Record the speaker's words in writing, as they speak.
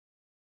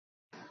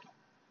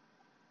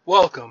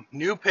Welcome,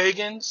 new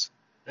pagans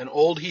and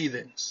old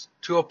heathens,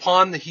 to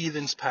Upon the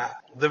Heathen's Path,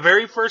 the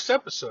very first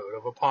episode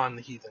of Upon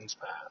the Heathen's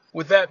Path.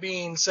 With that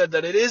being said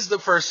that it is the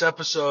first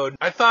episode,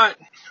 I thought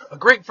a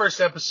great first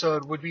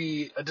episode would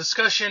be a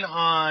discussion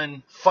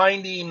on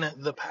finding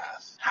the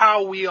path,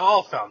 how we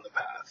all found the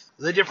path,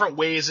 the different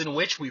ways in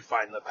which we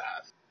find the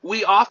path.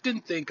 We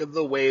often think of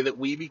the way that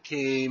we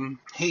became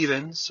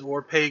heathens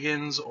or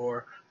pagans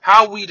or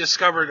how we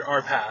discovered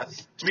our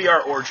path to be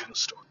our origin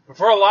story.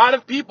 For a lot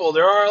of people,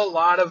 there are a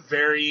lot of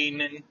varying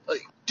and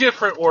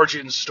different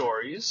origin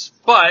stories,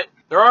 but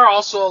there are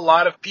also a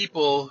lot of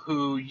people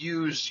who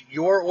use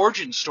your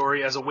origin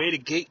story as a way to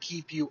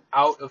gatekeep you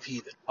out of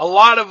heathen. A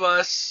lot of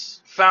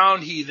us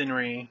found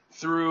heathenry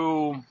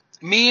through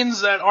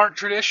means that aren't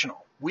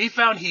traditional. We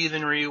found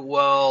heathenry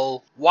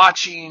while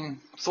watching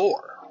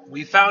Thor.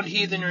 We found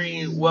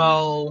heathenry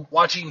while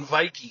watching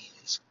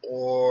Vikings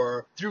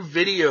or through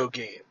video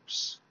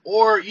games.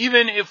 Or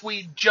even if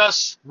we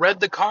just read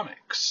the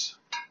comics.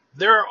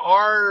 There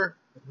are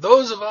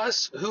those of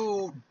us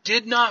who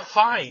did not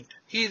find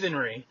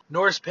heathenry,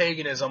 Norse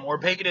paganism, or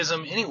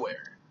paganism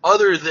anywhere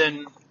other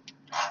than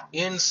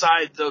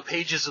inside the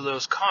pages of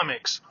those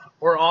comics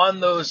or on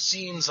those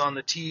scenes on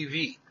the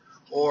TV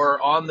or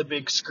on the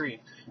big screen.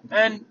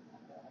 And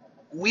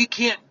we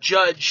can't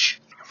judge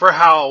for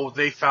how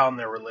they found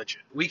their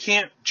religion. We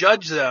can't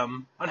judge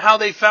them on how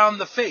they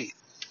found the faith.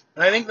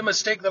 And I think the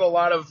mistake that a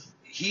lot of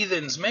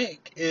heathens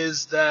make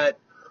is that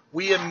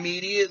we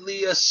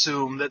immediately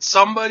assume that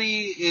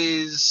somebody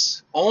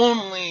is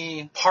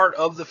only part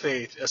of the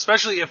faith,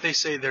 especially if they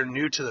say they're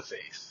new to the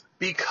faith,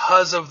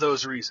 because of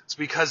those reasons,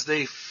 because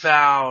they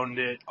found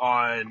it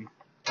on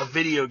a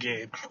video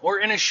game or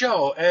in a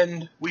show,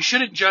 and we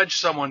shouldn't judge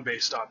someone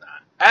based on that.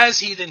 As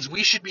heathens,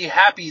 we should be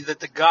happy that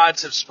the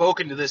gods have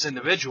spoken to this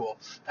individual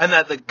and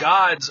that the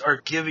gods are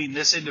giving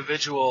this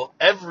individual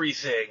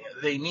everything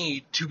they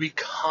need to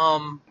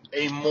become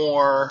a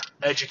more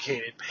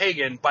educated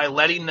pagan by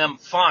letting them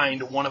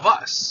find one of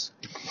us,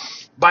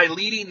 by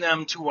leading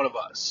them to one of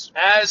us.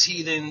 As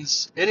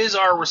heathens, it is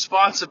our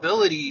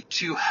responsibility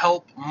to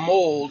help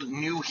mold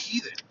new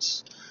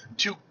heathens,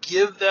 to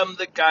give them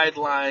the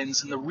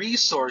guidelines and the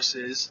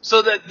resources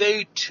so that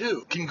they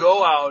too can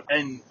go out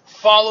and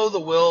follow the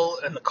will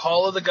and the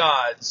call of the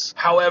gods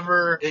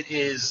however it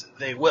is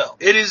they will.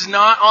 It is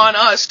not on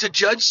us to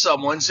judge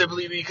someone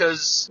simply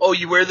because, oh,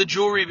 you wear the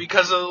jewelry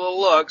because of the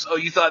looks, oh,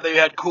 you thought they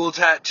had cool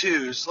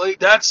tattoos.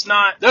 That's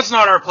not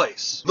our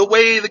place. The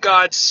way the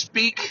gods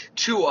speak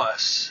to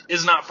us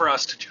is not for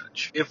us to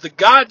judge. If the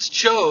gods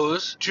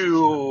chose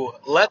to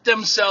let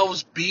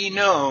themselves be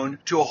known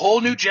to a whole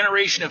new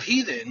generation of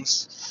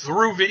heathens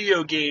through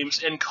video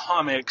games and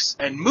comics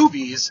and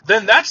movies,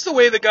 then that's the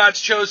way the gods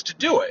chose to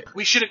do it.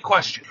 We shouldn't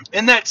question.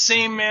 In that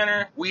same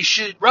manner, we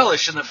should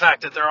relish in the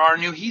fact that there are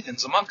new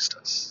heathens amongst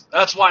us.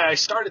 That's why I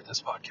started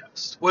this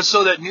podcast, was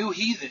so that new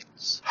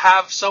heathens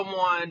have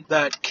someone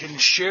that can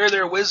share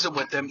their wisdom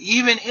with them,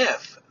 even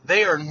if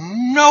they are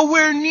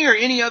nowhere near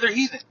any other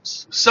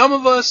heathens. Some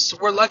of us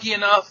were lucky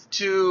enough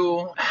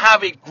to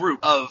have a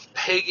group of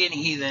pagan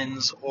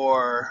heathens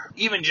or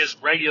even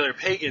just regular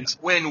pagans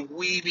when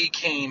we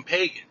became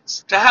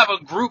pagans. To have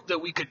a group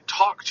that we could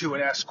talk to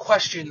and ask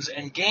questions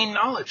and gain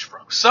knowledge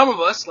from. Some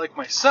of us, like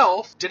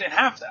myself, didn't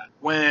have that.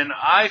 When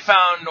I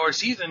found Norse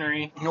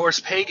heathenry, Norse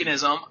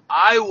paganism,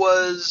 I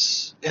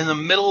was in the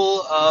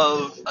middle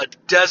of a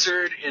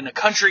desert in a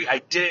country I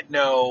didn't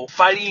know,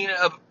 fighting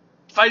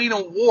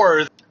a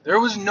war. There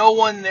was no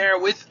one there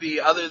with me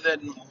other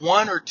than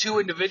one or two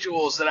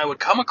individuals that I would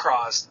come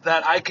across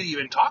that I could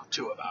even talk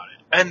to about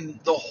it. And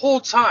the whole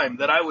time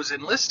that I was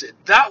enlisted,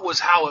 that was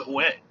how it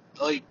went.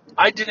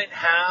 I didn't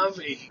have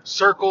a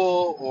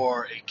circle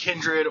or a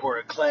kindred or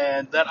a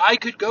clan that I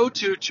could go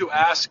to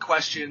ask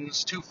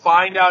questions, to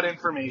find out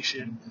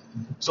information.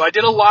 So I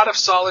did a lot of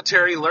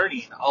solitary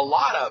learning, a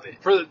lot of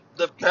it. For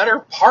the better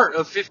part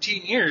of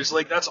 15 years,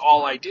 that's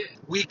all I did.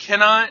 We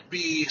cannot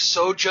be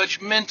so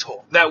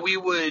judgmental that we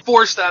would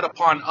force that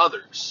upon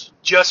others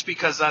just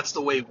because that's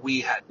the way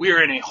we had. We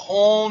are in a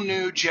whole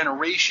new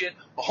generation,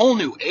 a whole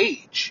new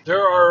age.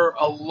 There are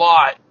a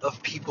lot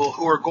of people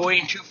who are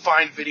going to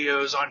find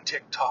videos on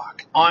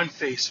TikTok, on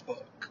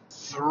Facebook,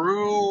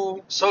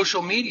 through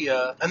social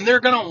media, and they're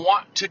going to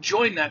want to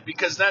join that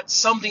because that's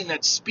something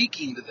that's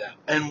speaking to them.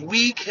 And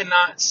we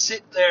cannot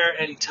sit there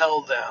and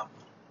tell them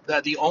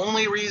that the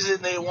only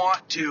reason they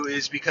want to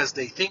is because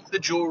they think the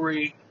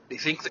jewelry, they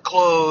think the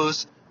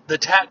clothes, the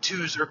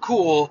tattoos are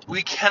cool.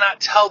 We cannot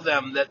tell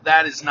them that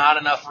that is not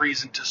enough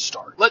reason to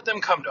start. Let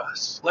them come to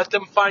us. Let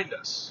them find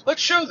us.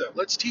 Let's show them.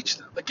 Let's teach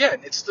them.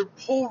 Again, it's the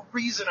whole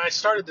reason I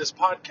started this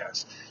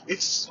podcast.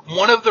 It's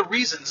one of the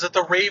reasons that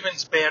the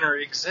Ravens banner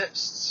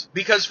exists.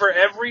 Because for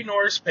every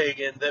Norse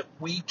pagan that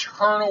we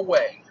turn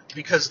away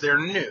because they're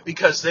new,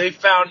 because they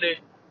found it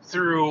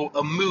through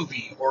a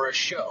movie or a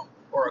show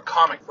or a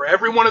comic, for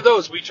every one of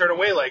those we turn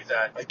away like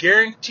that, I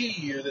guarantee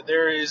you that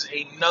there is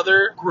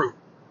another group,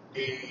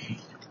 a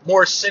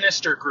more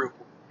sinister group,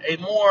 a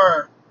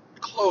more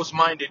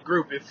close-minded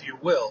group, if you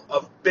will,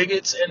 of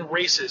bigots and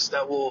racists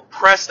that will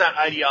press that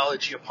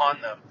ideology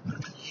upon them,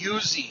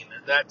 using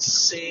that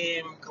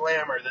same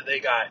glamour that they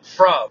got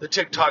from the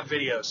TikTok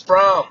videos,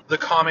 from the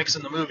comics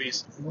and the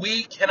movies.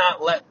 We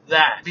cannot let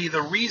that be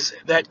the reason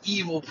that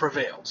evil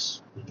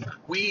prevails.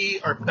 We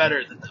are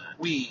better than that.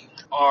 We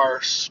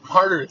are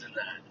smarter than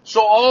that.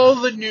 So all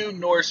the new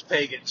Norse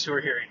pagans who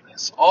are hearing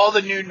this, all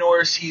the new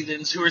Norse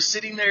heathens who are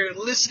sitting there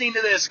listening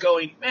to this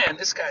going, man,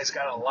 this guy's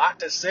got a lot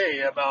to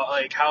say about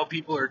like how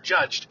people are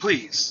judged.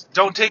 Please,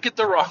 don't take it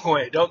the wrong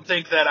way. Don't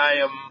think that I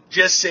am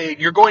just saying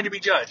you're going to be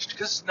judged,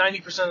 because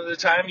 90% of the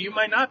time you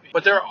might not be.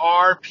 But there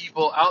are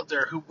people out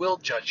there who will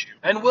judge you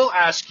and will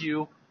ask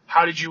you,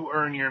 how did you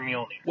earn your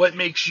Mjolnir? What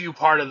makes you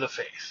part of the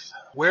faith?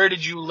 Where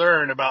did you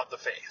learn about the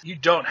faith? You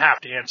don't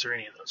have to answer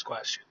any of those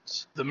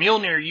questions. The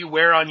Mjolnir you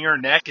wear on your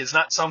neck is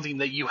not something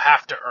that you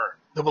have to earn.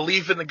 The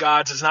belief in the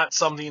gods is not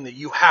something that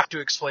you have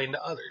to explain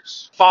to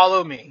others.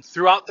 Follow me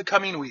throughout the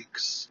coming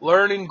weeks.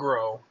 Learn and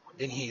grow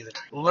in heathenry.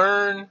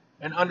 Learn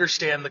and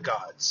understand the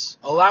gods.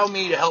 Allow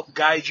me to help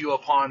guide you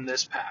upon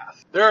this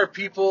path. There are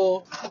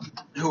people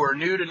who are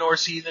new to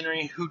Norse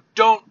heathenry who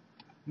don't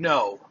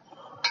know.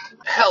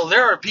 Hell,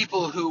 there are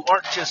people who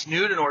aren't just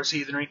new to Norse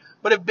heathenry,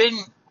 but have been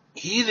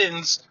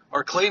heathens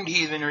or claimed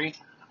heathenry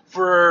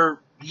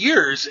for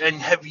years and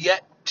have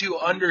yet to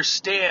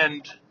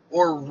understand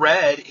or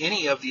read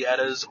any of the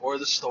Eddas or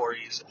the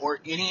stories or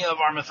any of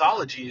our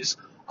mythologies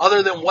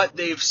other than what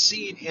they've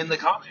seen in the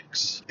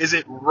comics. Is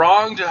it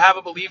wrong to have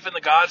a belief in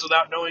the gods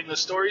without knowing the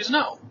stories?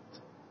 No.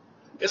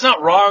 It's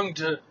not wrong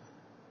to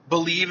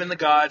believe in the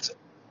gods,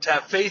 to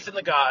have faith in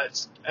the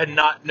gods, and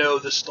not know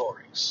the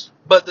stories.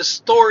 But the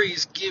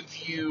stories give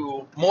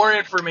you more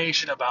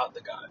information about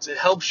the gods. It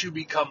helps you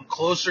become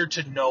closer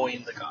to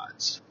knowing the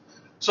gods.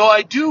 So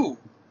I do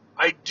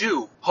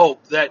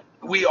hope that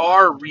we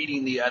are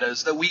reading the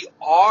Eddas, that we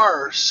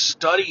are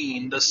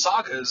studying the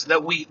sagas,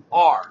 that we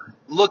are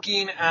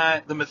looking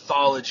at the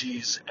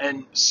mythologies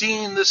and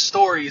seeing the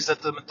stories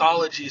that the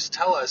mythologies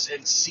tell us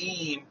and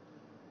seeing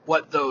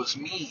what those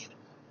mean.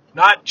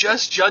 Not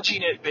just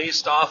judging it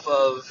based off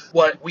of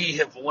what we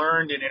have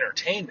learned in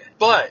entertainment,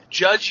 but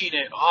judging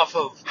it off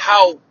of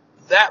how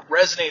that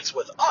resonates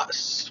with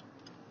us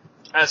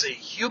as a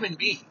human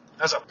being,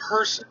 as a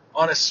person,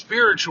 on a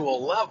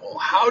spiritual level.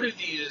 How do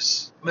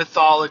these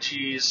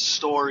mythologies,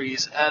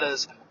 stories,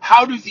 Eddas,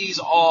 how do these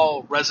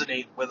all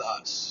resonate with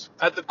us?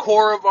 At the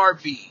core of our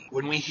being,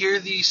 when we hear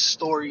these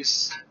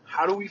stories,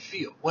 how do we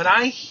feel? When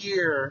I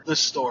hear the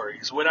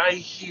stories, when I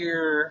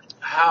hear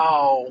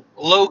how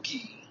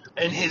Loki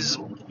and his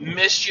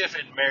mischief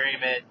and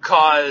merriment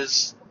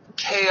cause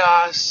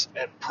chaos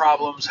and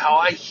problems,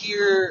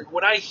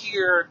 when I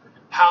hear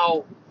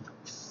how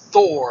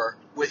Thor,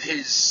 with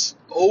his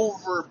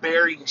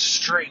overbearing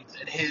strength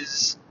and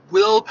his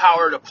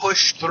willpower to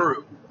push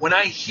through, when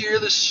I hear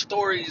the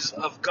stories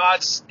of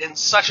gods in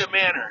such a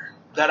manner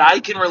that I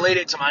can relate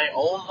it to my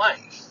own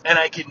life, and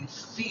I can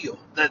feel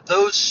that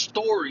those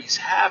stories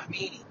have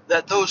meaning,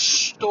 that those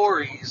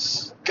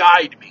stories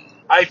guide me,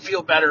 I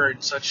feel better in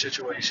such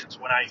situations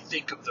when I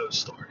think of those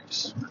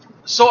stories.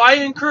 So I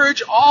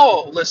encourage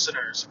all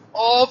listeners,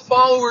 all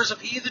followers of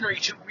heathenry,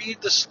 to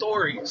read the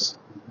stories.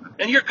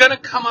 And you're gonna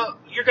come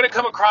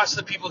across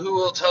the people who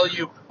will tell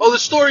you, oh, the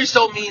stories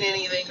don't mean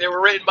anything, they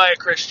were written by a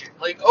Christian.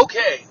 Like,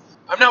 okay,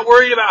 I'm not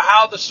worried about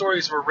how the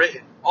stories were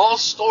written. All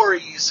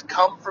stories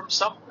come from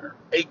somewhere.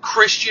 A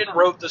Christian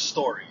wrote the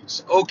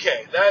stories.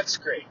 Okay, that's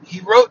great. He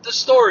wrote the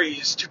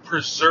stories to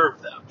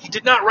preserve them. He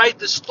did not write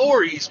the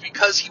stories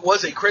because he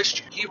was a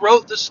Christian. He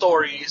wrote the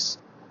stories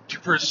to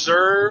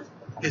preserve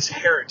his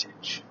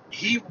heritage.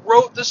 He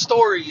wrote the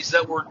stories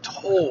that were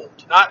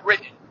told, not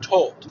written,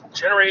 told,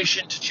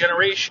 generation to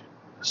generation,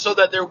 so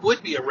that there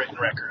would be a written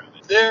record of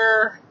it.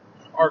 There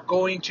are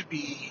going to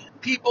be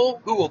people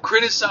who will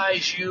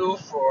criticize you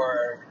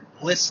for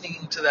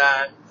listening to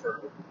that,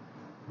 for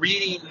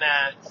reading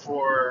that,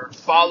 for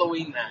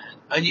following that.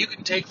 And you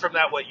can take from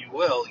that what you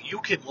will. You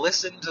can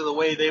listen to the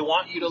way they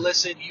want you to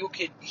listen. You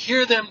can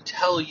hear them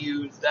tell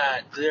you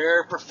that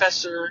their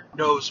professor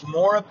knows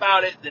more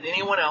about it than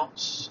anyone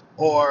else,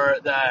 or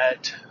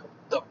that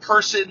the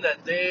person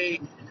that they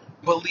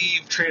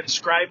believe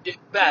transcribed it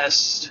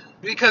best,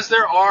 because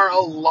there are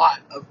a lot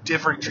of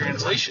different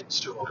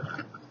translations to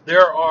them.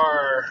 There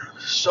are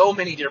so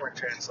many different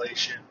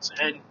translations,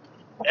 and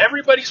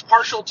everybody's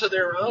partial to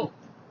their own.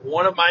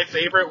 One of my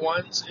favorite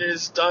ones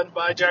is done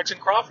by Jackson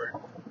Crawford.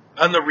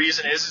 And the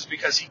reason is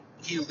because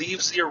he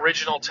leaves the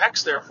original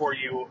text there for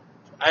you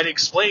and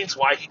explains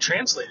why he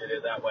translated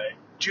it that way.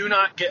 Do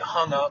not get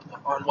hung up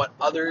on what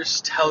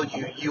others tell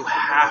you you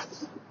have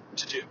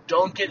to do.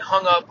 Don't get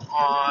hung up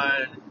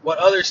on what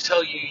others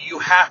tell you you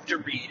have to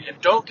read.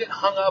 And don't get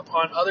hung up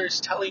on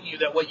others telling you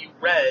that what you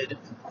read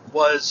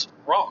was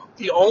wrong.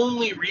 The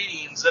only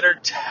readings that are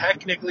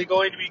technically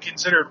going to be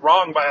considered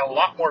wrong by a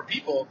lot more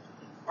people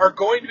are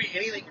going to be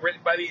anything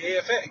written by the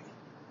AFA.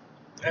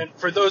 And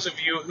for those of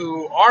you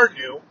who are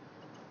new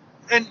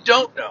and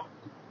don't know,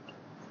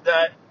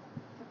 that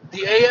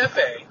the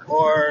AFA,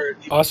 or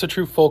the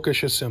Asatru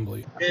Folkish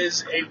Assembly,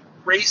 is a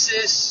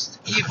racist,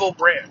 evil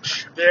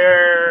branch.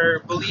 Their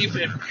belief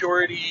in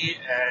purity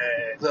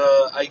and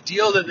the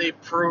ideal that they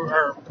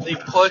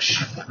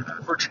push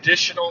for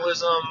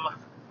traditionalism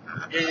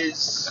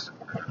is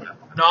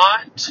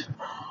not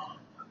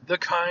the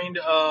kind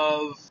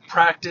of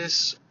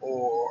practice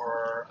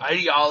or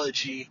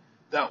ideology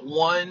that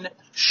one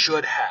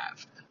should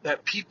have,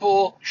 that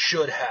people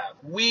should have.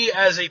 We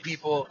as a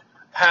people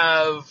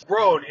have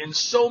grown in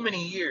so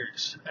many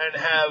years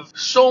and have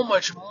so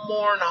much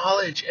more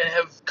knowledge and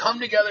have come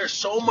together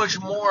so much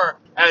more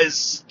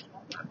as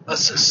a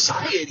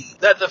society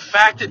that the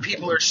fact that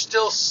people are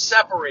still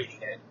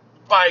separating it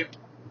by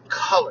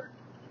color,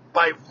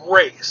 by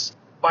race,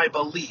 by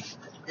belief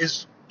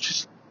is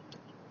just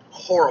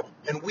horrible.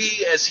 And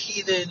we as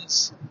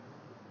heathens,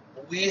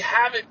 we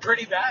have it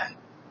pretty bad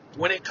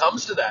when it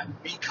comes to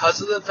that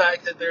because of the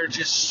fact that there are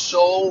just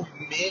so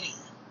many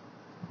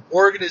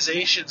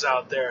organizations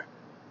out there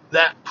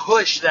that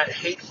push that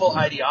hateful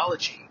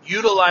ideology,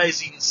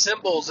 utilizing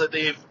symbols that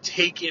they've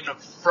taken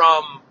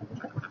from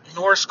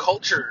Norse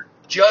culture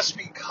just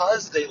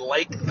because they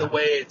like the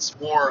way it's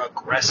more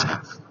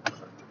aggressive.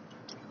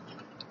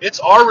 It's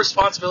our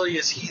responsibility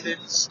as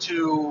heathens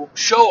to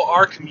show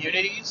our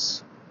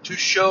communities, to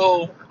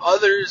show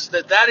others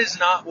that that is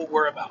not what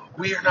we're about.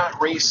 We are not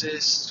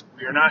racist.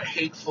 We are not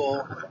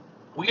hateful.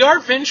 We are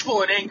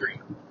vengeful and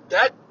angry.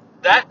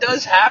 That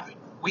does happen.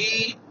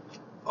 We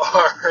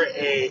are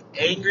a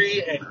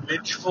angry and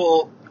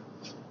vengeful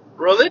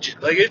religion.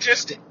 Like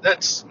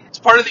it's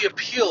part of the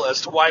appeal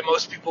as to why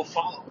most people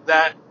follow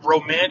that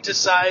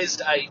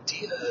romanticized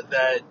idea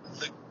that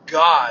the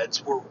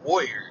gods were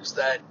warriors,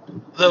 that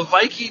the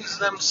Vikings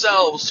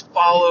themselves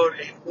followed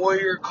a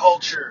warrior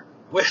culture,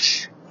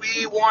 which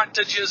we want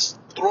to just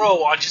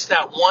throw on just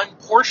that one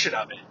portion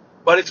of it.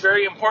 But it's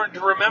very important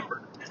to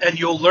remember, and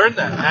you'll learn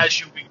that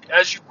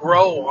as you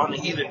grow on the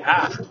heathen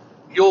path.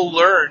 You'll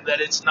learn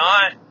that it's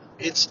not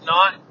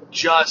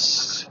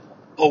just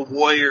a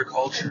warrior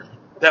culture,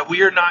 that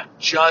we are not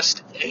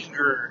just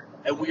anger,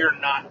 and we are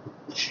not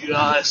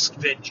just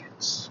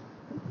vengeance.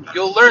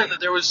 You'll learn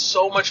that there was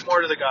so much more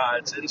to the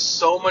gods and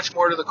so much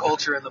more to the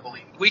culture and the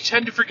belief. We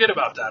tend to forget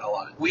about that a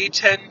lot. We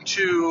tend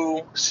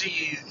to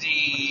see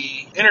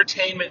the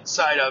entertainment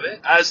side of it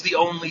as the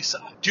only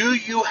side. Do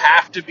you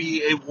have to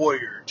be a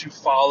warrior to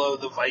follow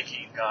the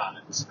Viking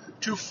gods,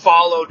 to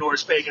follow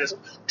Norse paganism,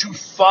 to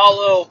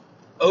follow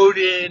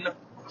Odin,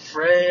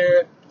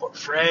 Freya?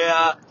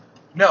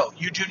 No,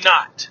 you do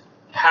not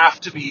have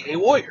to be a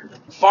warrior.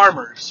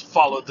 Farmers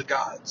followed the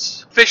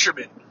gods.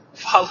 Fishermen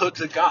followed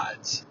the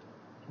gods.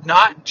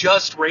 Not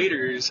just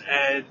raiders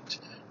and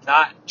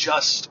not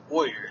just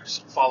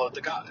warriors followed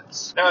the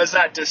gods. Now, is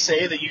that to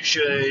say that you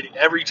should,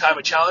 every time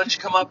a challenge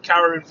come up,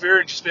 cower in fear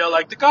and just feel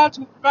like the gods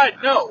were right?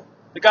 No.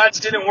 The gods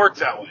didn't work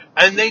that way.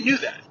 And they knew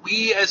that.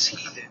 We as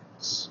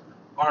heathens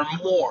are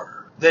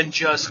more than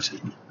just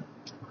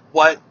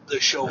what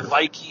the show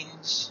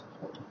Vikings,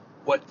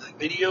 what the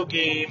video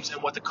games,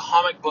 and what the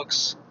comic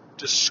books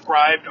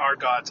described our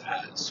gods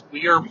as.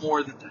 We are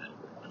more than that.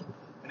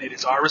 And it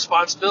is our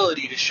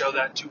responsibility to show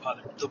that to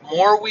others. The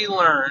more we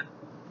learn,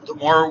 the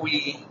more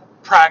we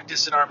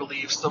practice in our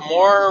beliefs, the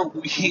more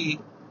we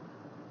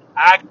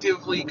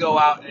actively go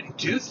out and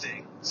do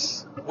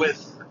things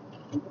with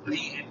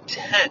the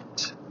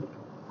intent,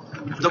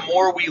 the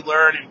more we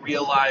learn and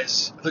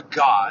realize the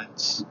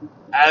gods,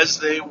 as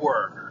they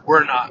were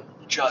not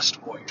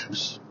just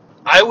warriors.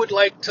 I would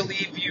like to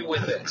leave you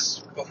with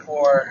this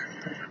before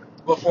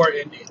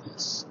ending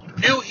this.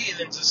 New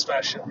heathens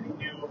especially,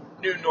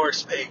 new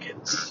Norse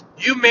pagans.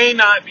 You may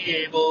not be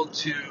able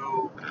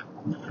to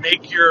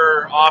make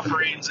your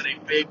offerings in a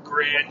big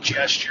grand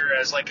gesture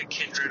as like a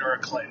kindred or a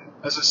clan.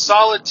 As a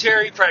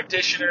solitary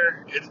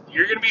practitioner,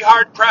 you're going to be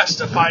hard pressed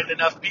to find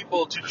enough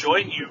people to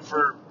join you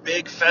for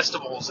big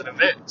festivals and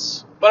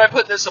events. But I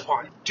put this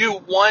upon you. Do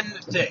one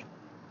thing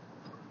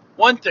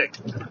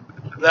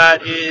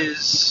that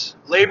is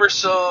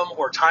laborsome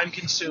or time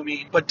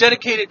consuming, but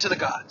dedicate it to the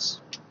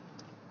gods.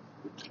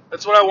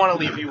 That's what I want to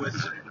leave you with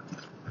today.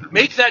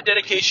 Make that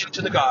dedication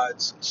to the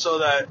gods so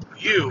that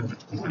you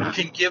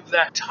can give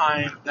that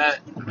time,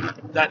 that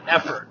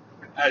effort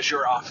as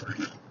your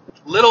offering.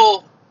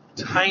 Little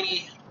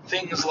tiny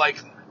things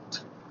like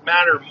that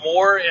matter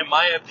more, in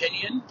my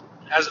opinion,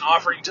 as an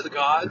offering to the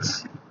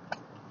gods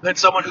than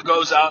someone who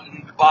goes out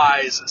and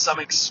buys some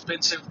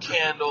expensive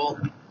candle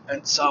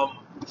and some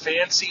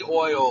fancy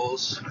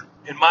oils.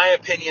 In my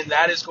opinion,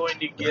 that is going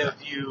to give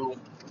you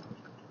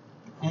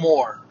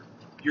more.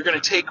 You're going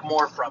to take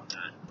more from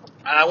that.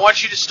 And I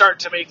want you to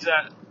start to make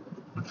that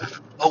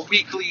a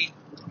weekly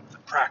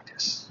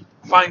practice.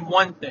 Find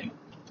one thing.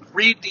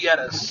 Read the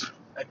Eddas.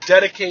 And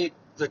dedicate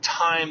the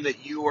time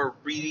that you are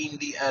reading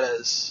the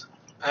Eddas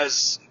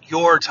as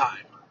your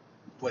time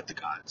with the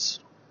gods.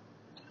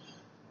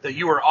 That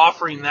you are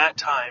offering that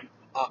time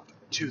up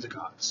to the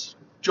gods.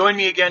 Join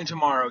me again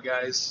tomorrow,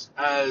 guys,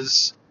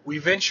 as we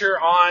venture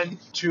on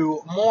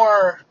to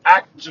more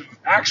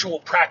actual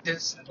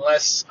practice and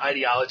less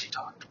ideology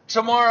talk.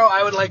 Tomorrow,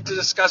 I would like to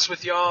discuss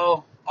with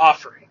y'all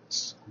offerings.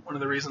 It's one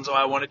of the reasons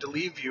why I wanted to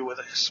leave you with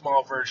a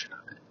small version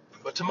of it.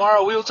 But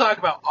tomorrow we will talk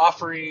about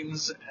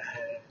offerings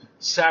and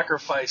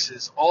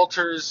sacrifices,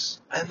 altars,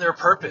 and their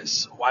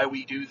purpose, why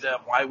we do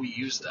them, why we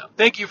use them.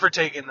 Thank you for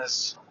taking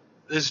this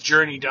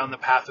journey down the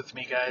path with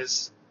me,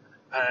 guys.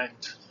 And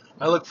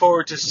I look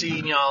forward to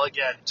seeing y'all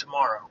again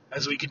tomorrow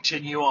as we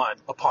continue on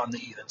upon the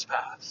Heathen's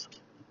Path.